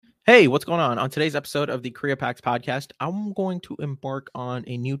Hey, what's going on? On today's episode of the Korea Packs podcast, I'm going to embark on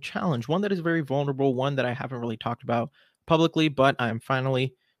a new challenge, one that is very vulnerable, one that I haven't really talked about publicly, but I'm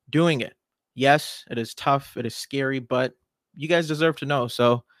finally doing it. Yes, it is tough, it is scary, but you guys deserve to know.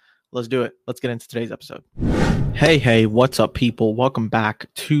 So let's do it. Let's get into today's episode. Hey, what's up, people? Welcome back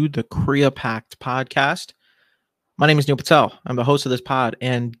to the Korea Pact podcast. My name is Neil Patel. I'm the host of this pod,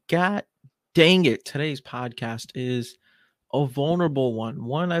 and god dang it, today's podcast is a vulnerable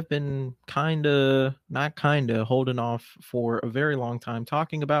one I've been holding off for a very long time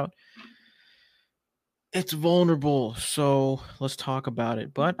talking about. It's vulnerable, so let's talk about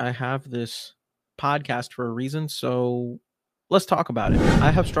it. But I have this podcast for a reason, so let's talk about it. I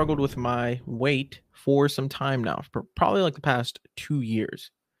have struggled with my weight for some time now, for probably like the past 2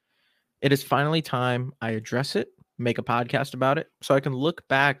 years. It is finally time I address it, make a podcast about it, so I can look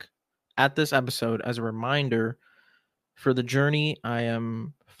back at this episode as a reminder for the journey I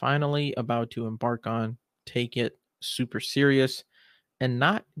am finally about to embark on, take it super serious, and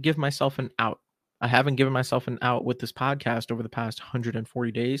not give myself an out. I haven't given myself an out with this podcast over the past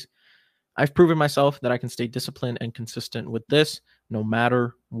 140 days. I've proven myself that I can stay disciplined and consistent with this no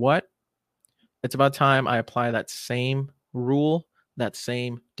matter what. It's about time I apply that same rule, that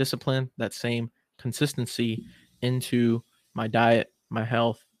same discipline, that same consistency into my diet, my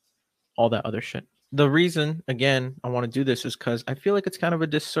health, all that other shit. The reason, again, I want to do this is because I feel like it's kind of a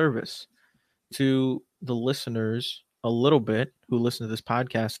disservice to the listeners a little bit who listen to this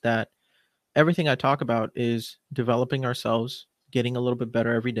podcast that everything I talk about is developing ourselves, getting a little bit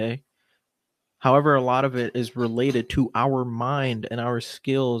better every day. However, a lot of it is related to our mind and our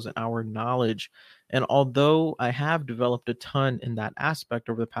skills and our knowledge. And although I have developed a ton in that aspect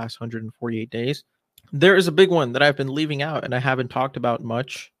over the past 148 days, there is a big one that I've been leaving out and I haven't talked about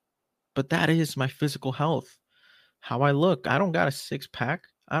much, but that is my physical health. How I look. I don't got a six pack.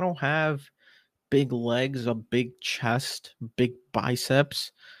 I don't have big legs, a big chest, big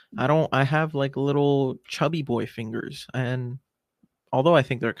biceps. I have like little chubby boy fingers. And although I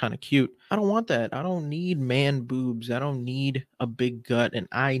think they're kind of cute, I don't want that. I don't need man boobs. I don't need a big gut. And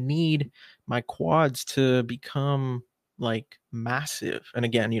I need my quads to become like massive. And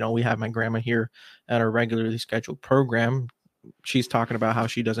again, we have my grandma here at our regularly scheduled program. She's talking about how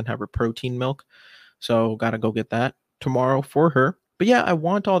she doesn't have her protein milk. So got to go get that tomorrow for her. But yeah, I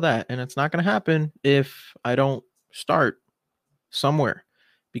want all that. And it's not going to happen if I don't start somewhere.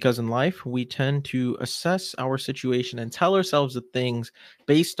 Because in life, we tend to assess our situation and tell ourselves the things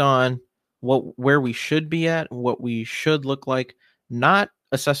based on where we should be at, what we should look like, not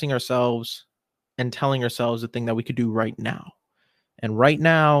assessing ourselves and telling ourselves the thing that we could do right now. And right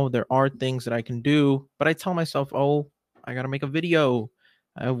now, there are things that I can do, but I tell myself, oh, I got to make a video.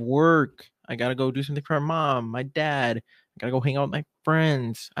 I have work. I got to go do something for my mom, my dad. I got to go hang out with my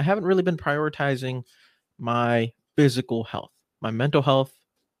friends. I haven't really been prioritizing my physical health, my mental health,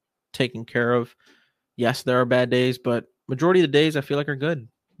 taken care of. Yes, there are bad days, but majority of the days I feel like are good.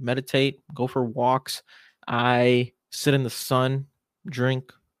 Meditate, go for walks. I sit in the sun,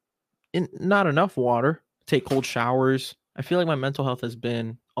 drink not enough water, take cold showers. I feel like my mental health has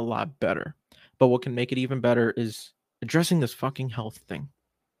been a lot better. But what can make it even better is addressing this fucking health thing.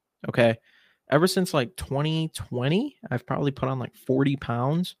 Okay. Ever since like 2020, I've probably put on like 40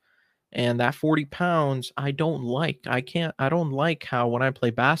 pounds. And that 40 pounds, I don't like. I don't like how when I play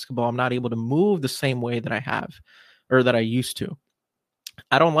basketball, I'm not able to move the same way that I have or that I used to.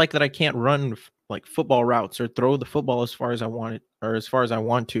 I don't like that I can't run like football routes or throw the football as far as I want it or as far as I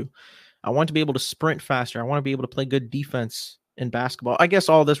want to. I want to be able to sprint faster. I want to be able to play good defense in basketball. I guess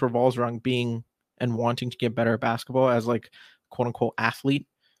all this revolves around being and wanting to get better at basketball as like quote unquote athlete.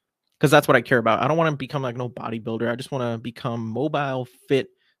 Because that's what I care about. I don't want to become like no bodybuilder. I just want to become mobile, fit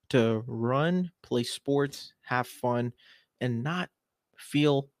to run, play sports, have fun, and not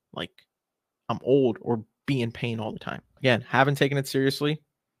feel like I'm old or be in pain all the time. Again, haven't taken it seriously,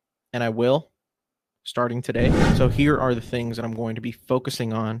 and I will starting today. So here are the things that I'm going to be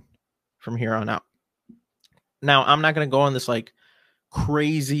focusing on from here on out. Now, I'm not going to go on this like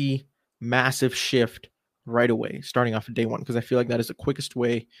crazy, massive shift right away, starting off at day one, because I feel like that is the quickest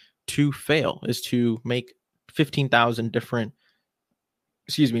way to fail is to make 15,000 different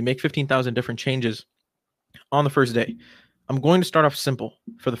changes on the first day. I'm going to start off simple.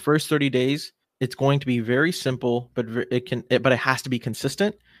 For the first 30 days, it's going to be very simple, but it has to be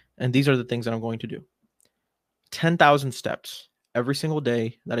consistent. And these are the things that I'm going to do. 10,000 steps every single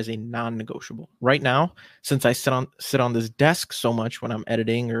day. That is a non-negotiable. Right now, since I sit on this desk so much when I'm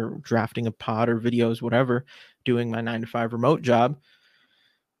editing or drafting a pod or videos, whatever, doing my 9 to 5 remote job,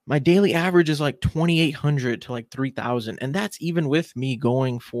 My daily average is like 2,800 to like 3,000. And that's even with me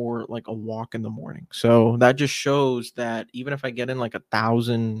going for like a walk in the morning. So that just shows that even if I get in like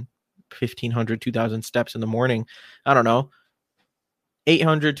 1,000, 1,500, 2,000 steps in the morning, I don't know,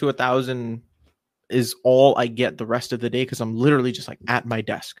 800 to 1,000 is all I get the rest of the day because I'm literally just like at my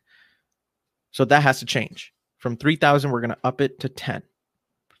desk. So that has to change. From 3,000, we're going to up it to 10.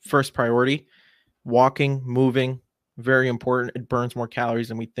 First priority, walking, moving, very important. It burns more calories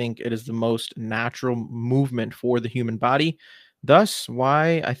than we think. It is the most natural movement for the human body. Thus,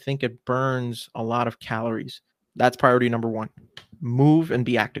 why I think it burns a lot of calories. That's priority number one. Move and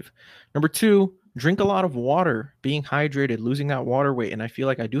be active. Number two, drink a lot of water, being hydrated, losing that water weight. And I feel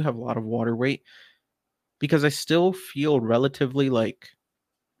like I do have a lot of water weight because I still feel relatively like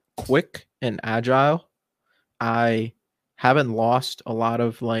quick and agile. I haven't lost a lot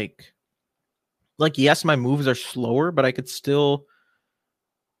of like yes, my moves are slower, but I could still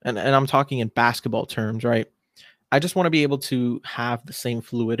and I'm talking in basketball terms, right? I just want to be able to have the same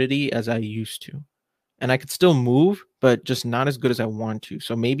fluidity as I used to. And I could still move, but just not as good as I want to.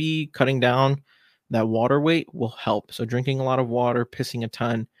 So maybe cutting down that water weight will help. So drinking a lot of water, pissing a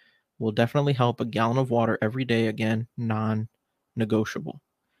ton will definitely help. A gallon of water every day, again, non-negotiable.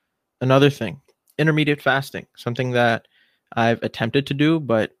 Another thing, intermediate fasting, something that I've attempted to do,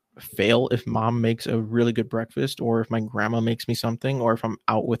 but fail if mom makes a really good breakfast or if my grandma makes me something or if I'm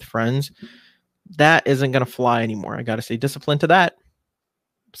out with friends. That isn't going to fly anymore. I got to stay disciplined to that.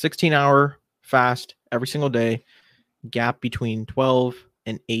 16-hour fast every single day, gap between 12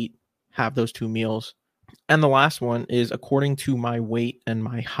 and 8, have those 2 meals. And the last one is according to my weight and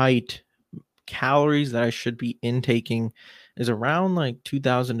my height, calories that I should be intaking is around like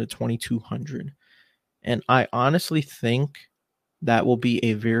 2,000 to 2,200. And I honestly think that will be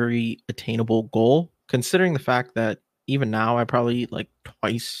a very attainable goal, considering the fact that even now I probably eat like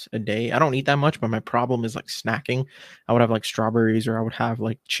twice a day. I don't eat that much, but my problem is like snacking. I would have like strawberries or I would have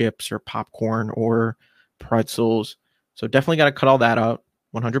like chips or popcorn or pretzels. So definitely got to cut all that out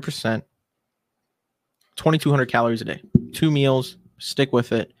 100%. 2,200 calories a day, 2 meals, stick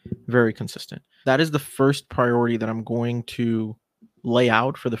with it, very consistent. That is the first priority that I'm going to lay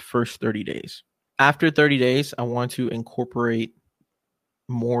out for the first 30 days. After 30 days, I want to incorporate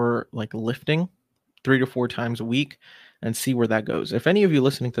more like lifting 3 to 4 times a week and see where that goes. If any of you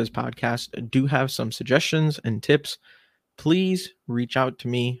listening to this podcast do have some suggestions and tips, please reach out to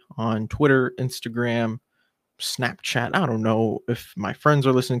me on Twitter, Instagram, Snapchat. I don't know if my friends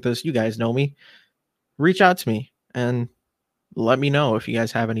are listening to this. You guys know me. Reach out to me and let me know if you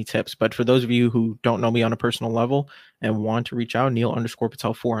guys have any tips. But for those of you who don't know me on a personal level and want to reach out,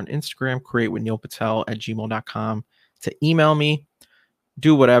 Neil_Patel4 on Instagram, createwithnneilpatel@gmail.com to email me,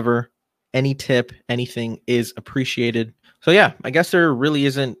 do whatever. Any tip, anything is appreciated. So yeah, I guess there really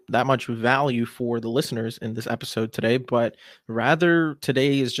isn't that much value for the listeners in this episode today, but rather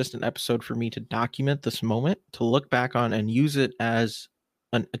today is just an episode for me to document this moment, to look back on and use it as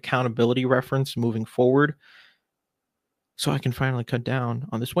an accountability reference moving forward so I can finally cut down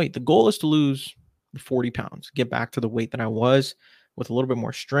on this weight. The goal is to lose 40 pounds, get back to the weight that I was with a little bit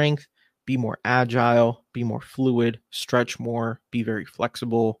more strength, be more agile, be more fluid, stretch more, be very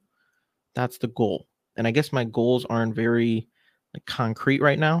flexible. That's the goal. And I guess my goals aren't very like concrete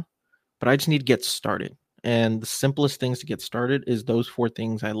right now, but I just need to get started. And the simplest things to get started is those 4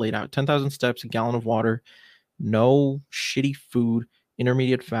 things I laid out: 10,000 steps, a gallon of water, no shitty food,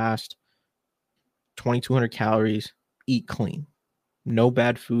 intermediate fast, 2,200 calories, eat clean, no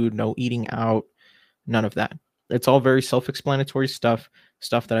bad food, no eating out, none of that. It's all very self-explanatory stuff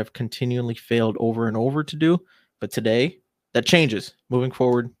that I've continually failed over and over to do. But today, that changes. Moving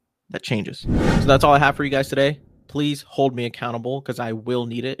forward, that changes. So that's all I have for you guys today. Please hold me accountable because I will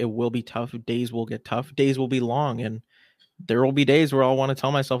need it. It will be tough. Days will get tough. Days will be long. And there will be days where I'll want to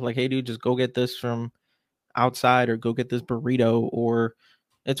tell myself, like, hey, dude, just go get this from outside or go get this burrito, or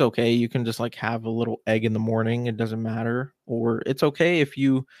it's okay. You can just like have a little egg in the morning. It doesn't matter. Or it's okay if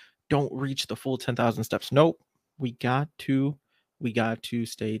you don't reach the full 10,000 steps. Nope. We got to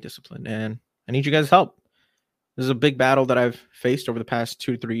stay disciplined, and I need you guys' help. This is a big battle that I've faced over the past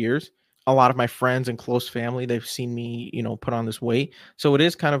 2 to 3 years. A lot of my friends and close family, they've seen me, put on this weight. So it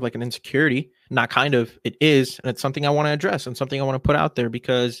is kind of like an insecurity, not kind of, it is. And it's something I want to address and something I want to put out there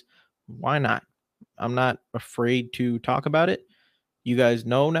because why not? I'm not afraid to talk about it. You guys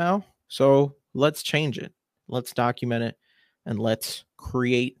know now. So let's change it. Let's document it and let's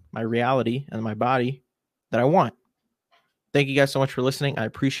create my reality and my body that I want. Thank you guys so much for listening. I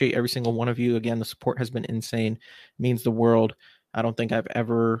appreciate every single one of you. Again, the support has been insane. It means the world. I don't think I've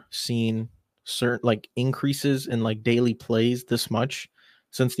ever seen certain like increases in like daily plays this much.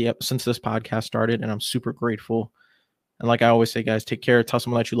 since this podcast started, and I'm super grateful. And like I always say, guys, take care, tell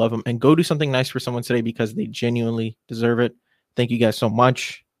someone that you love them, and go do something nice for someone today because they genuinely deserve it. Thank you guys so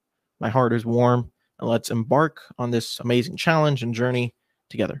much. My heart is warm, and let's embark on this amazing challenge and journey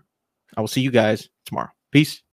together. I will see you guys tomorrow. Peace.